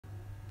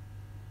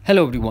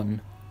Hello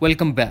everyone,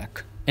 welcome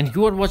back, and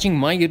you are watching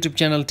my YouTube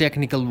channel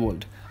Technical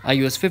World.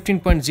 iOS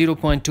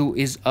 15.0.2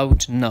 is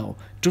out now.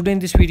 Today in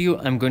this video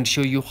I'm going to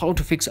show you how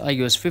to fix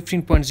iOS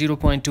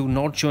 15.0.2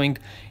 not showing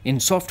in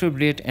software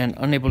update and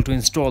unable to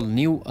install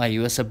new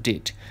iOS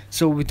update.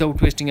 So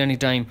without wasting any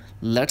time,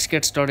 let's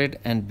get started,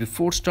 and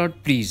before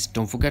start please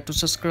don't forget to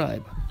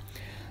subscribe.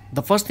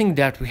 The first thing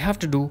that we have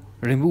to do,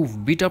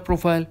 remove beta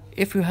profile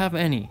if you have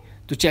any.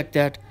 To check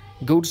that,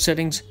 go to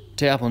settings,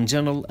 tap on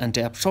general and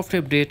tap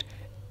software update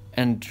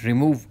and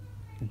remove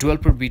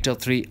developer beta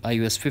 3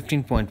 iOS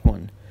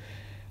 15.1.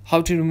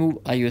 How to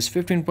remove iOS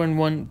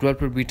 15.1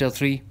 developer beta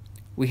 3?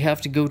 We have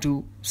to go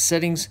to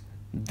settings,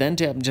 then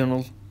tap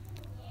general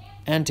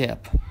and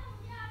tap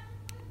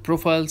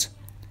profiles.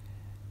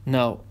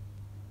 Now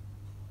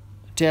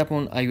tap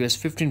on iOS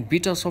 15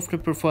 beta software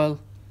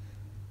profile,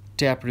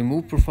 tap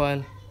remove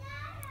profile,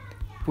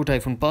 put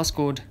iPhone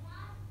passcode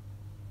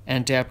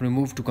and tap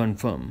remove to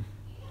confirm.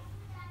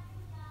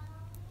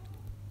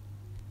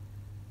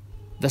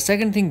 The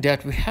second thing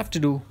that we have to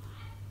do,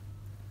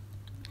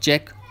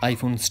 check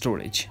iPhone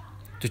storage.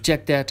 To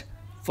check that,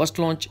 first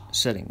launch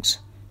settings,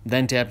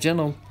 then tap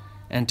general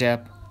and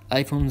tap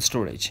iPhone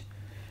storage.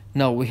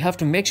 Now we have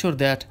to make sure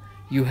that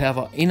you have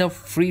enough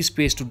free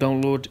space to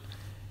download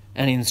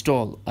and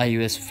install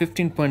iOS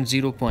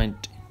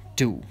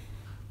 15.0.2.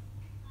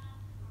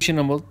 Option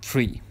number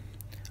 3,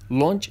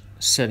 launch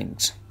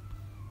settings,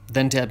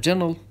 then tap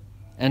general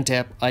and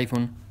tap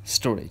iPhone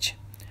storage.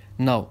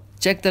 Now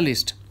check the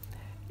list.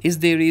 Is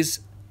there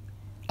is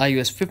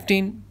iOS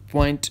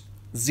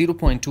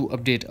 15.0.2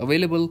 update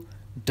available?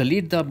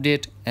 Delete the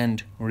update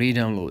and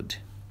re-download.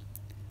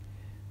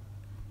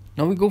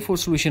 Now we go for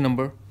solution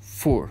number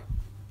 4.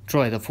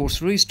 Try the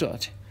force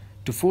restart.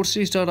 To force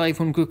restart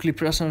iPhone, quickly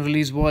press and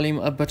release volume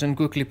up button,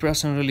 quickly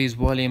press and release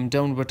volume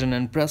down button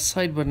and press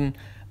side button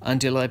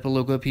until Apple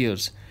logo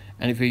appears.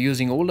 And if you're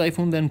using old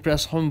iPhone, then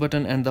press home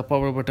button and the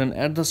power button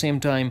at the same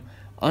time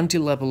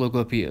until Apple logo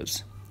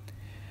appears.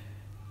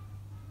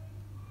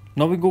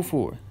 Now we go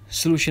for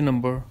solution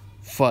number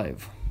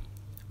 5.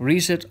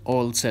 Reset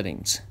all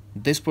settings.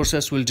 This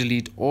process will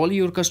delete all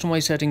your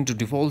customized setting to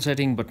default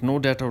setting, but no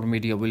data or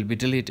media will be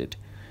deleted.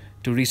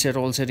 To reset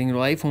all settings on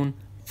iPhone,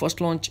 first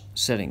launch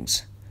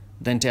settings,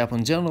 then tap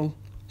on general,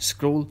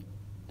 scroll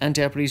and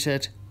tap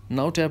reset.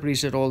 Now tap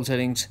reset all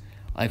settings,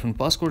 iPhone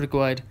passcode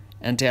required,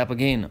 and tap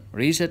again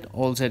reset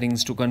all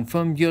settings to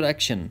confirm your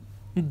action.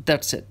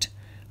 That's it.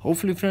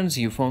 Hopefully friends,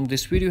 you found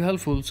this video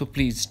helpful, so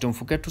please don't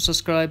forget to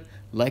subscribe,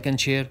 like and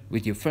share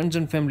with your friends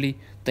and family.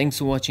 Thanks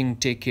for watching.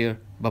 Take care.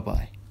 Bye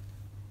bye.